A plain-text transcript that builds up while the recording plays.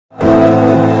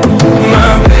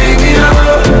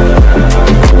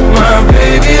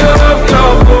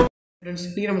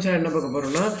Friends, we will see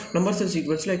numbers and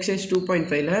sequence EX.2.5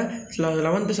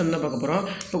 11th sum the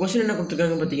question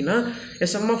is a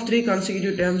sum of 3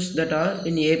 consecutive terms that are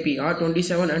in AP are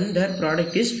 27 and their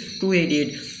product is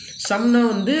 288. Sum na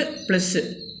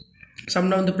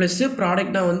plus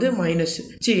product na minus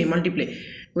multiply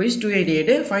is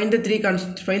 288. Find the three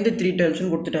terms னு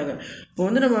கொடுத்துட்டாங்க. இப்போ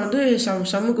நம்ம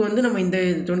சம்முக்கு நம்ம இந்த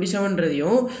 27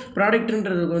 ரதையும் product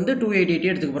ன்றதுக்கு 288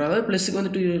 எடுத்துக்க போறோம். அதாவது பிளஸ்க்கு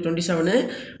 27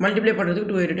 multiply பண்றதுக்கு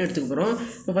 288 எடுத்துக்க போறோம்.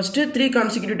 இப்போ ஃபர்ஸ்ட் 3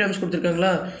 கான்சிக்யூட்டிவ் டர்ம்ஸ்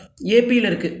கொடுத்திருக்காங்களா? AP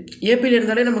ல இருக்கு. AP ல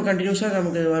இருந்தாலே நம்ம கண்டினியூஸா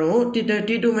நமக்கு வரும்.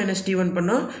 T2 - T1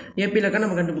 பண்ணா AP ல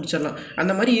நம்ம கண்டுபிடிச்சிரலாம்.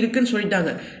 அந்த மாதிரி இருக்குன்னு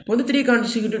சொல்லிட்டாங்க. இப்போ 3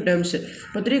 கான்சிக்யூட்டிவ் டர்ம்ஸ்.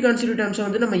 இப்போ 3 கான்சிக்யூட்டிவ் டர்ம்ஸ்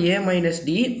நம்ம A -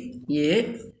 D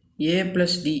A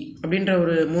plus D அப்படின்ற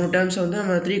ஒரு மூணு டேர்ம்ஸ்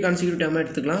நம்ம 3 கான்சிக்யூட்டிவ் டேர்ம்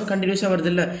எடுத்துக்கலாம். கண்டினியூஸா வருது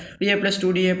இல்ல DA plus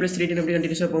 2 DA plus 3 அப்படி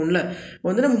கண்டினியூஸா போகும்ல.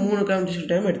 நம்ம மூணு கான்சிக்யூட்டிவ்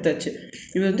டேர்ம் எடுத்தாச்சு.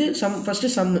 இது first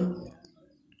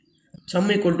sum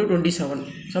equal to 27.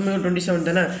 Sum equal to 27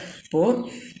 தானே. இப்போ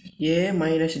A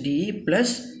minus D plus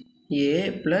A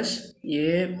plus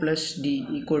A plus D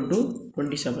equal to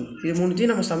 27. இது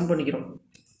மூணுத்தையும் நம்ம சம் பண்ணிக்கிறோம்.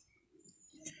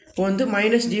 இப்போ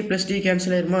minus D plus D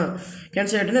cancel ஆயிருமா?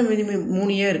 cancel ஆயிட்டுனா மீதி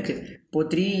 3A இருக்கு. இப்போ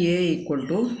 3A equal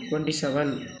to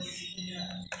 27.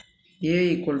 A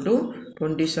equal to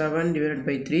 27 divided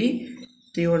by 3.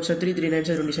 3 1s 3 3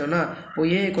 9s 27. இப்போ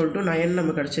A equal to 9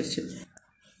 நமக்கு கிடைச்சிருச்சு.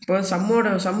 இப்போ சம்மு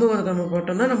நம்ம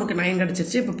போட்டோம்னா நமக்கு 9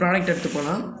 கிடைச்சிருச்சு. இப்போ ப்ராடக்ட் எடுத்து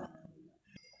போலாம்.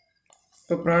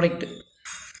 இப்போ ப்ராடக்ட்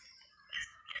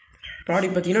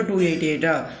பார்த்தீங்கன்னா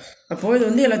 288. அப்போ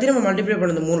இது எல்லாத்தையும் நம்ம மல்டிப்ளை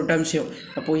பண்ணுது மூணு டேர்ம்ஸையும்.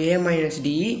 அப்போ A minus D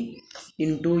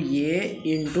into A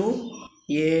into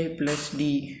A plus D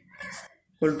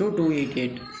equal to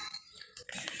 288.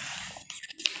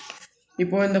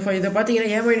 இப்போ இதை பார்த்தீங்கன்னா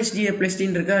A minus D A plus D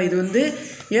இருக்கா? இது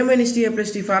A minus D A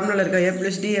plus D formula இருக்கா? A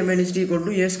plus D A minus D equal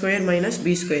to A square minus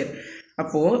B square.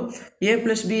 அப்போ A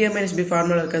plus B A minus B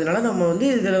formula இருக்கிறதுனால நம்ம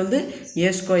இதில்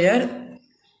A square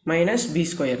minus B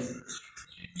square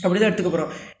அப்படிதான் எடுத்துக்க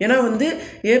போறோம். ஏன்னா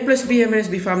A plus B A minus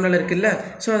B formula இருக்குல்ல,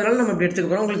 so அதனால நம்ம இப்படி எடுத்துக்க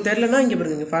போறோம். உங்களுக்கு தெரியலன்னா இங்கே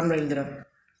பாருங்க, இங்கே ஃபார்முலா எழுதுறேன்.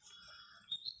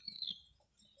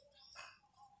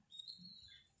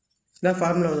 இந்த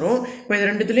ஃபார்முலா வரும். இப்போ இது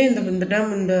ரெண்டுத்துலேயும் இந்த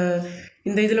டேர்ம் இந்த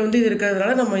இதில் இது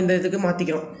இருக்கிறதுனால நம்ம இந்த இதுக்கு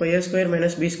மாற்றிக்கிறோம். இப்போ A square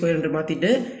minus B square என்று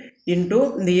மாற்றிட்டு இன்டூ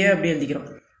இந்த A அப்படி எழுதிக்கிறோம்.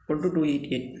 equal to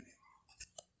 288.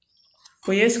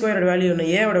 இப்போ A ஸ்கொயரோட வேல்யூ என்ன?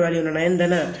 A ஓட வேல்யூ என்ன? 9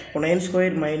 தானே. இப்போ 9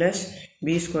 square minus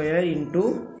B square into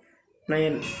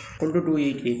 9 equal to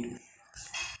 288.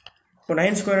 இப்போ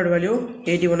 9 ஸ்கொயரோட value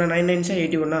 81. 9 9s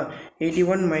 81.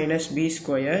 81 minus B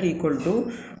square equal to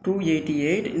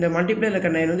 288. இந்த மல்டிப்ளைல இருக்க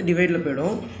 9 டிவைடில்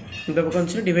போயிடும். இந்த பக்கம்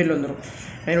வந்துச்சுன்னா டிவைடில் வந்துடும்.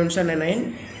 9 1s 9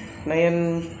 9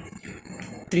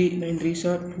 3 9 3s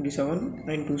 27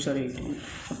 9 2s 18.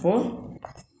 அப்போது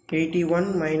 81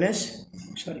 மைனஸ்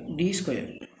D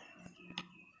ஸ்கொயர்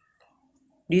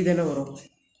D தானே வரும்.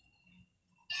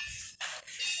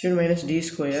 minus D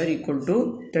square equal to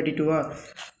 32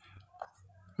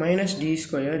 minus D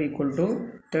square equal to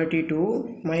 32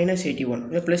 minus 81.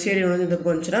 இந்த plus 81 இந்த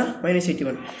பக்கம் வந்துச்சுன்னா minus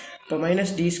 81. இப்போ minus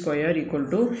D square equal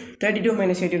to 32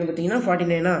 minus 81 பார்த்தீங்கன்னா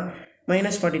 49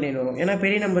 minus 49 வரும். ஏன்னா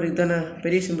பெரிய நம்பர் இதுதானே,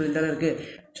 பெரிய சிம்பிள் தானே இருக்குது.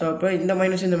 ஸோ அப்போ இந்த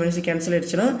மைனஸ் கேன்சல்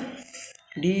ஆயிடுச்சுன்னா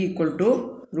D equal to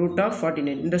root of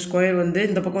 49. இந்த ஸ்கொயர்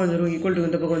இந்த பக்கம் ஈக்குவல் டு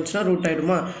இந்த பக்கம் வந்துச்சுன்னா ரூட்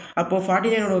ஆகிடுமா? அப்போது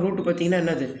 49ஓட ரூட் பார்த்தீங்கன்னா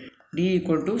என்னது? D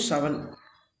equal to 7.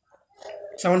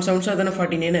 7 7s தானே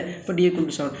 49. இப்போ D equal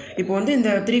to 7. இப்போ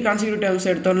இந்த 3 கான்சிக்யூட்டிவ் டேர்ம்ஸ்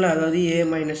எடுத்தோம்ல, அதாவது A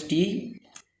minus D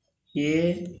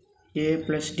A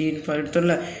plus D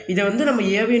எடுத்தோம்ல, இதை நம்ம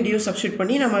ஏவையும் டியும் சப்ஸ்டியூட்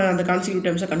பண்ணி நம்ம அந்த கான்சிக்யூட்டிவ்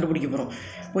டேர்ம்ஸை கண்டுபிடிக்க போகிறோம்.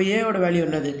 இப்போ ஏவோட வேல்யூ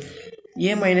என்னது?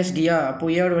 A minus D.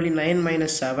 அப்போ ஏவோட வேல்யூ 9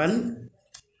 minus 7.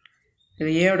 இது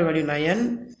ஏவோட வேல்யூ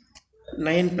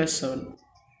 9 plus 7.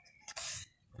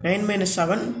 9 minus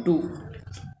 7 2.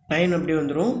 9 அப்படி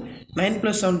வந்துடும். 9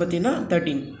 plus 7 பார்த்தீங்கன்னா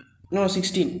 13. No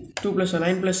 16. 2 plus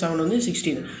 9 plus 7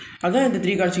 16. அதான் இந்த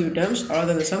 3 கான்சிக்யூட்டிவ் டேர்ம்ஸ்.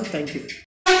 அவ்வளோதான் இந்த சம். தேங்க்யூ.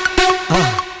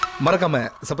 மறக்காம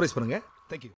சர்ப்ரைஸ் பண்ணுங்க. தேங்க்யூ.